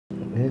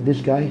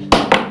These guys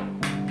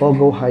all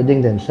go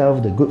hiding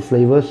themselves, the good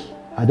flavors.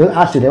 I don't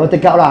ask you, they won't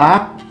take out lah,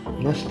 huh?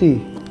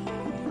 Nasty,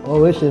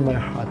 always in my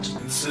heart.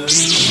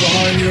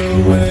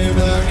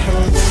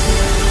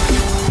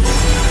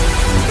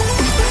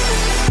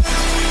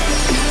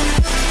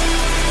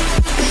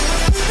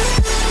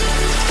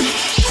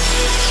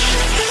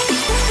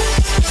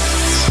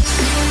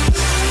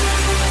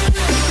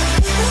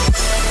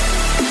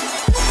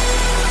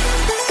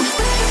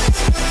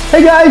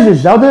 Hey guys,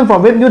 it's Zelden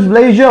from Vape News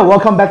Malaysia.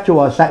 Welcome back to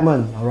our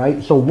segment.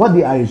 Alright, so what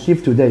did I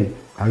receive today?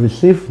 I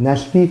received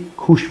nasty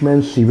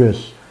Cushman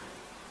cereals.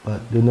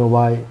 But do you know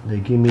why they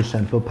give me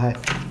sample pack?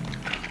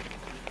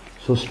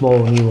 So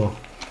small only.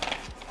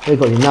 They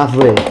got enough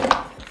way.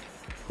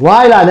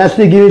 Why lah,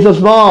 nasty give me so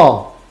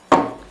small?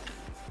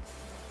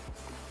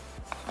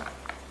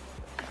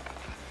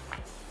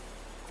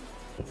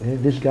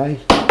 These guys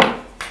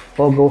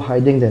all go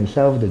hiding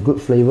themselves, the good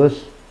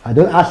flavors. I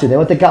don't ask you, they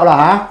won't take out lah,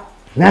 huh?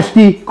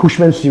 Nasty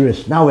Cushman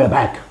cereals. Now we're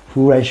back.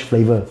 Full range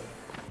flavor.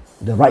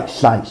 The right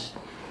size.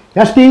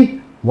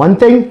 Nasty, one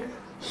thing,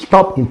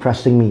 stop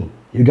impressing me.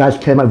 You guys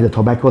came up with the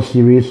tobacco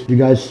series. You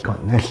guys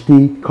got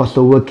nasty,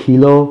 crossover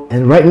kilo.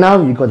 And right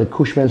now, you got the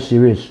Cushman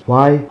series.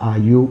 Why are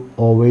you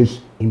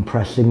always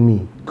impressing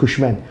me?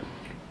 Cushman.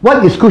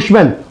 What is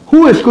Cushman?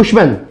 Who is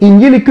Cushman?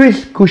 In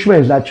e-liquids,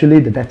 Cushman is actually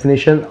the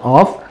definition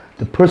of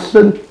the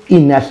person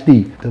in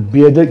nasty. The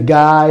bearded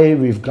guy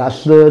with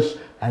glasses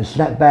and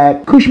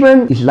snapback.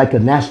 Cushman is like a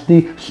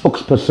nasty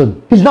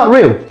spokesperson. He's not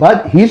real,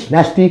 but he's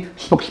nasty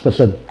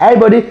spokesperson.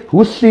 Everybody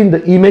who's seen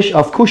the image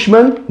of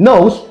Cushman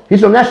knows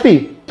he's a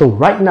nasty. So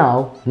right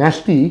now,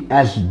 nasty,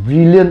 as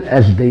brilliant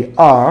as they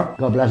are,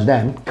 God bless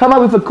them, come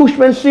up with a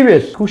Cushman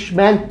series.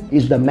 Cushman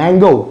is the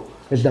mango.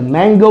 It's the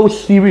mango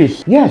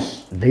series.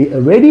 Yes, they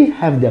already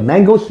have their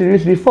mango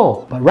series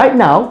before. But right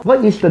now,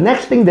 what is the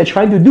next thing they're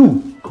trying to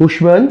do?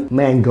 Cushman,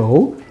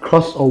 mango,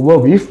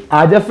 crossover with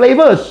other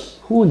flavors.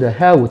 Who in the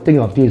hell would think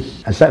of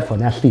this except for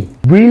nasty?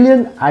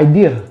 Brilliant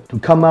idea to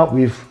come out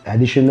with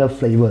additional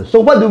flavors.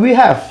 So what do we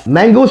have?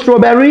 Mango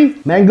strawberry,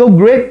 mango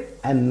grape,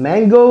 and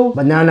mango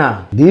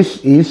banana. This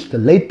is the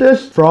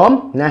latest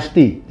from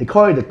nasty. They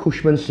call it the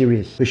Cushman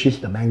series, which is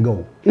the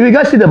mango. If you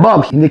guys see the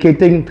box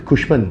indicating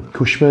Cushman,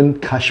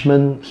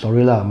 Cushman,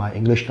 sorry lah, my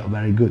English not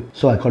very good.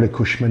 So I call it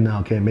Cushman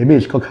now, okay? Maybe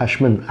it's called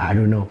Cushman, I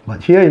don't know.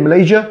 But here in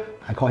Malaysia,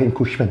 I call him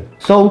Cushman.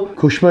 So,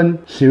 Cushman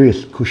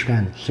series.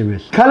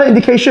 Color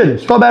indication,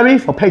 strawberry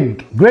for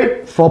pink,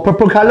 grape for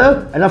purple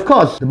color, and of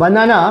course, the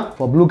banana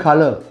for blue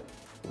color.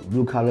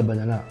 Blue color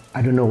banana.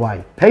 I don't know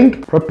why.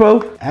 Pink,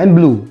 purple, and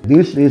blue.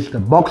 This is the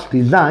box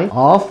design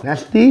of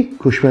nasty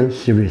Cushman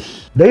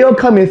series. They all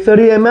come in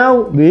 30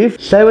 ml with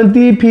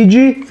 70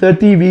 PG,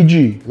 30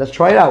 VG. Let's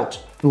try it out.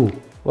 Ooh.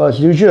 Well,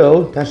 as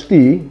usual,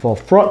 nasty, for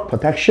fraud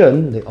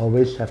protection, they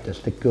always have the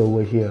sticker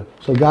over here.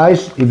 So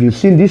guys, if you've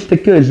seen this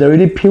sticker is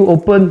already peeled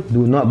open,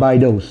 do not buy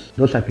those.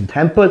 Those have been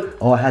tampered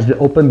or has been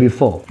opened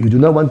before. You do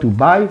not want to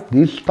buy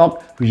this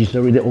stock which is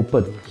already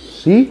open.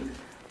 See?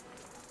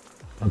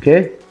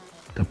 Okay?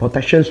 The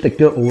protection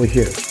sticker over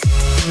here.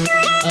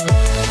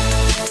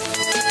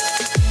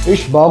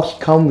 Each box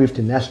comes with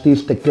the nasty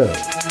sticker.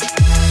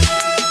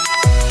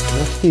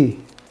 Nasty,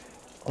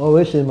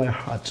 always in my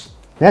heart.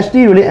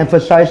 Nasty really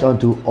emphasized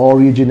onto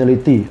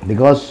originality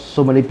because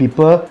so many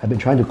people have been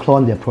trying to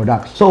clone their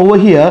products. So over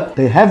here,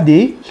 they have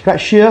the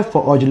scratch here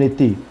for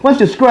originality. Once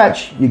you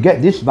scratch, you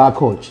get this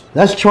barcode.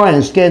 Let's try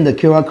and scan the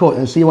QR code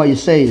and see what it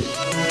says.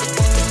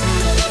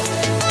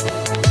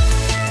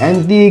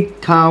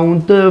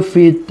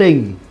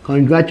 Anti-counterfeiting.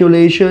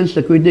 Congratulations,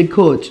 security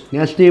code.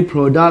 Nasty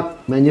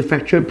product,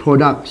 manufactured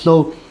product.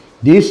 So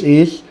this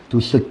is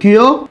to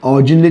secure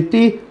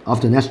originality of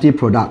the nasty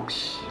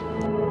products.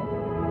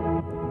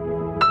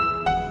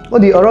 Well,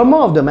 the aroma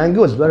of the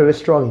mango is very, very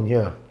strong in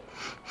here.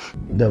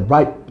 The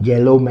ripe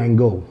yellow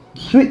mango.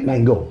 Sweet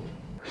mango.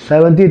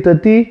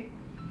 70-30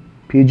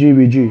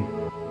 PG-VG.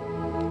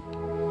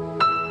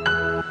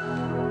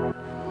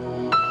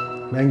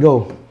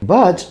 Mango.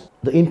 But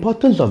the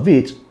importance of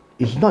it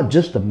is not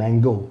just the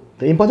mango.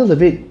 The importance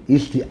of it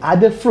is the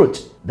other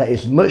fruit that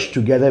is merged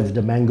together with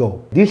the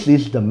mango. This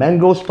is the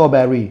mango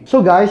strawberry.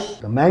 So guys,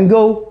 the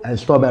mango and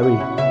strawberry.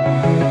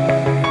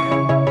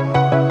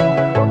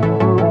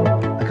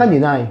 I can't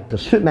deny the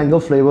sweet mango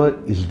flavor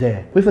is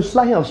there with a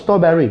slight hint of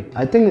strawberry.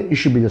 I think it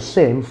should be the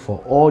same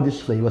for all these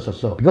flavors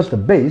also because the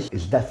base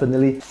is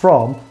definitely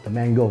from the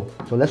mango.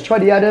 So let's try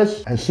the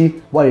others and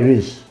see what it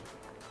is.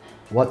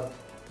 What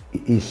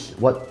is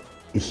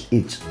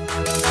it?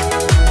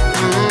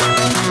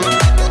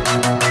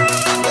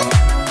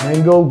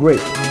 Mango grape.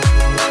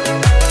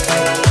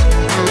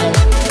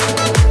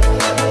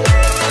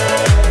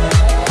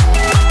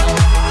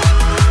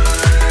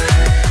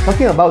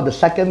 Talking about the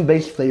second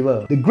base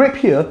flavor, the grape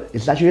here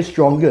is actually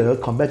stronger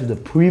compared to the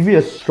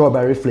previous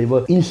strawberry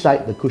flavor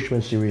inside the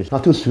Cushman series.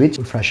 Not too sweet,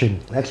 refreshing.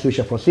 Next we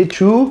shall proceed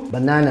to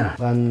banana.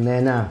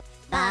 Banana.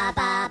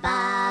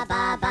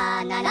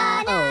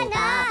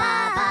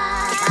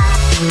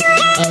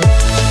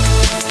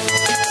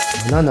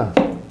 Banana,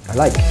 I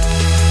like.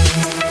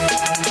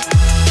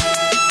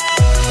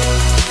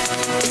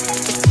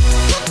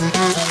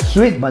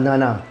 sweet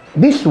banana.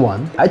 This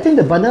one, I think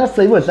the banana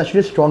flavor is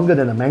actually stronger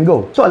than the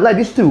mango. So I like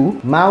these two,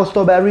 mild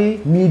strawberry,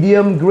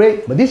 medium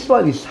grape, but this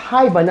one is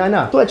high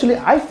banana. So actually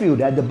I feel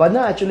that the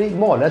banana actually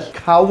more or less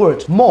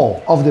covered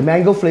more of the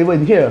mango flavor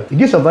in here. It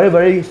gives a very,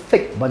 very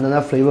thick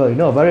banana flavor, you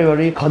know, very,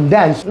 very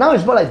condensed. Now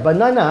it's more like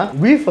banana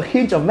with a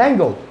hint of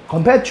mango,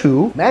 compared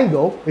to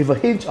mango with a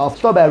hint of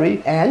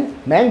strawberry and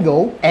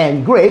mango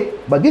and grape.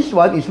 But this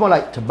one is more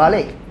like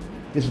terbalik.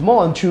 It's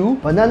more onto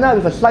banana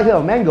with a slight hint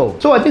of mango.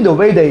 So I think the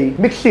way they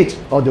mix it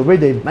or the way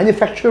they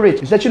manufacture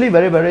it is actually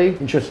very, very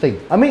interesting.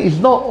 I mean, it's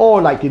not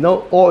all like, you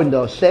know, all in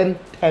the same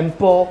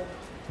tempo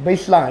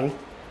baseline,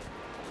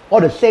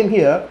 or the same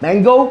here,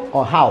 mango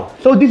or how.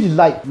 So this is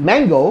like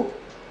mango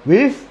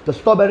with the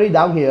strawberry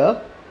down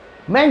here,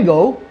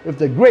 mango with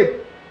the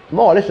grape,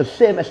 more or less the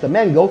same as the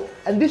mango,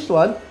 and this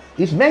one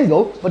is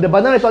mango, but the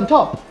banana is on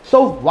top.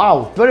 So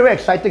wow, very, very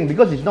exciting,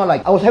 because it's not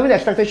like, I was having the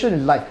expectation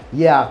is like,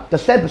 yeah, the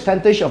same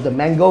percentage of the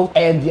mango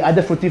and the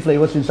other fruity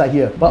flavors inside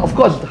here. But of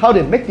course, how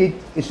they make it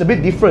is a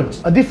bit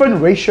different, a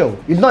different ratio.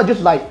 It's not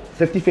just like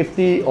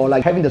 50-50 or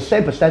like having the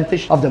same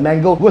percentage of the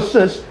mango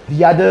versus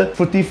the other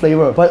fruity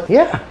flavor. But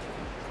yeah,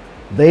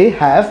 they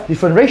have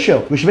different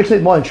ratio, which makes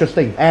it more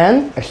interesting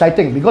and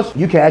exciting, because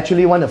you can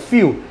actually want to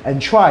feel and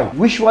try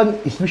which one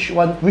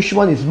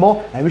is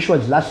more and which one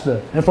is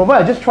lesser. And from what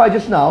I just tried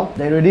just now,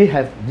 they already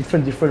have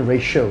different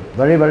ratio.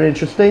 Very, very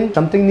interesting,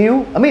 something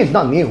new. I mean, it's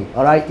not new,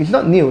 alright? It's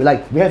not new.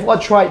 Like, we have all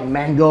tried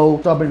mango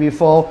strawberry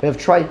before, we have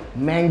tried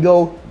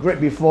mango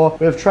grape before,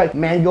 we have tried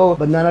mango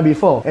banana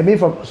before. I mean,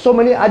 from so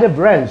many other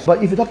brands.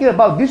 But if you're talking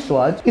about this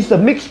one, is the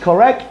mix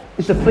correct?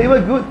 Is the flavor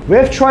good? We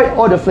have tried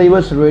all the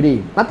flavors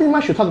already. Nothing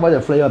much to talk about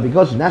the flavor,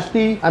 because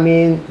Nasty, I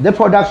mean, their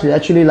products is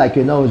actually like,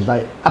 you know, it's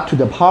like up to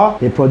the par.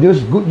 They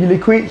produce good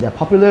liquid, they're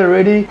popular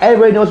already,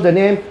 everybody knows the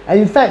name. And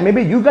in fact,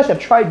 maybe you guys have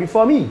tried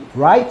before me,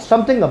 right?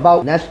 Something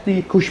about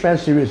Nasty Cushman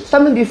series,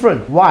 something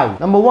different. Why?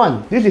 Number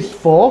one, this is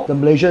for the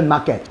Malaysian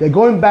market. They're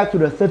going back to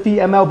the 30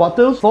 ml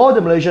bottles for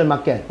the Malaysian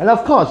market. And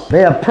of course,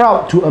 they are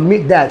proud to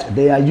admit that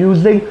they are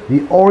using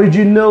the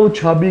original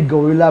Chubby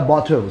Gorilla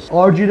bottles.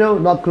 Original,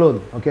 not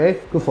clone,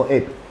 okay? Good for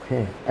ape.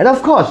 And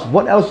of course,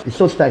 what else is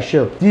so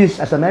special? This,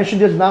 as I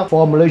mentioned just now,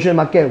 for Malaysian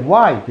market.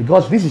 Why?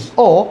 Because this is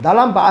all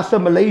dalam bahasa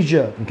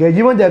Malaysia. Okay,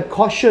 even their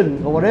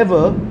caution or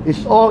whatever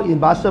is all in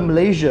bahasa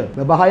Malaysia.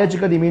 Berbahaya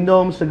jika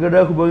diminum,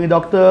 segera hubungi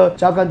doktor.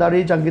 Jauhkan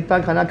dari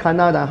jangkitan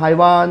kanak-kanak dan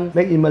haiwan.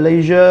 Made in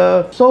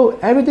Malaysia. So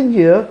everything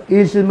here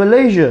is in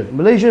Malaysian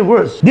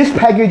words. This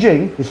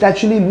packaging is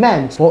actually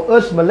meant for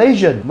us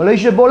Malaysian.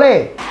 Malaysia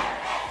boleh,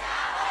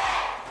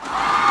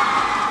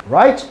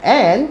 right?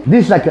 And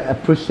this is like an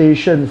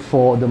appreciation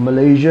for the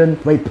Malaysian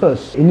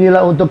vapers.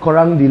 Inilah untuk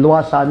korang di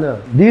luar sana.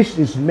 This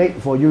is made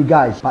for you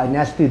guys by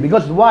Nasty.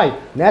 Because why?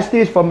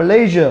 Nasty is from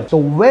Malaysia. So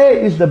where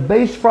is the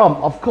base from?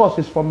 Of course,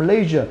 it's from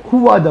Malaysia.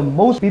 Who are the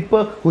most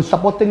people who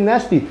supporting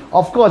Nasty?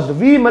 Of course,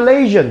 we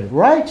Malaysian,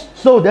 right?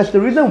 So that's the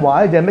reason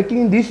why they're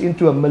making this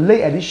into a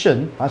Malay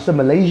edition. Bahasa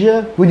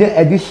Malaysia punya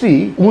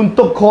edisi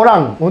untuk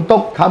korang,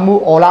 untuk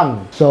kamu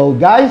orang. So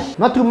guys,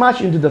 not too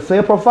much into the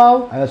flavor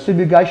profile. I assume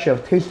you guys should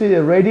have tasted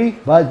it already.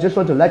 But just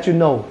want to let you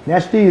know,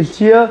 Nasty is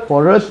here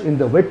for us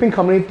in the vaping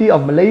community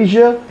of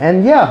Malaysia.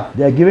 And yeah,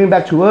 they're giving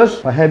back to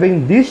us by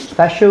having this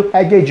special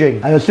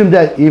packaging. I assume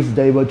that if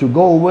they were to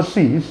go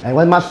overseas, and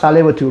when Mas Saleh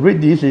were to read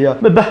this,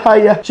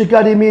 berbahaya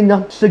jika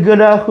diminum,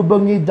 segera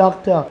hubungi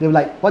doktor. They were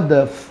like, what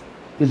the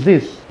is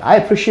this? I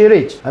appreciate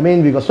it. I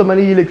mean, we got so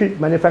many liquid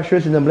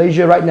manufacturers in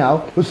Malaysia right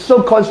now who's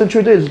so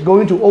concentrated is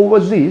going to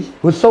overseas,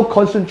 who's so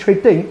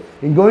concentrating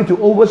in going to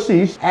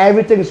overseas.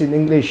 Everything is in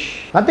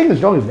English. Nothing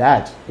is wrong with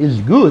that. It's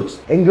good.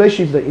 English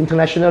is the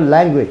international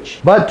language.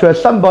 But to have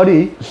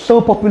somebody so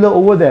popular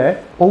over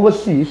there,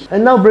 overseas,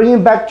 and now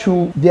bringing back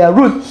to their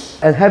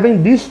roots and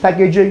having this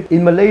packaging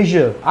in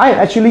Malaysia, I am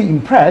actually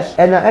impressed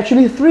and I'm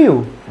actually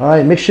thrilled.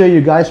 Alright, make sure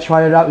you guys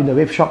try it out in the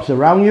vape shops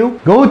around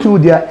you. Go to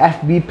their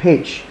FB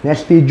page,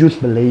 Nasty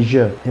Juice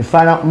Malaysia, and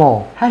find out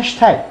more.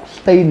 Hashtag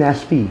Stay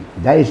Nasty.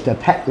 That is the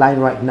tagline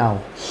right now.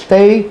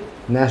 Stay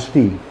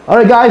Nasty.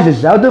 Alright guys,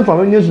 it's Zelton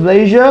from News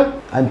Malaysia.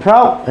 I'm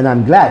proud and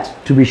I'm glad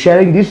to be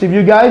sharing this with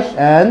you guys,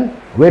 and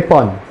vape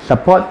on,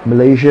 support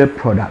Malaysia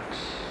products.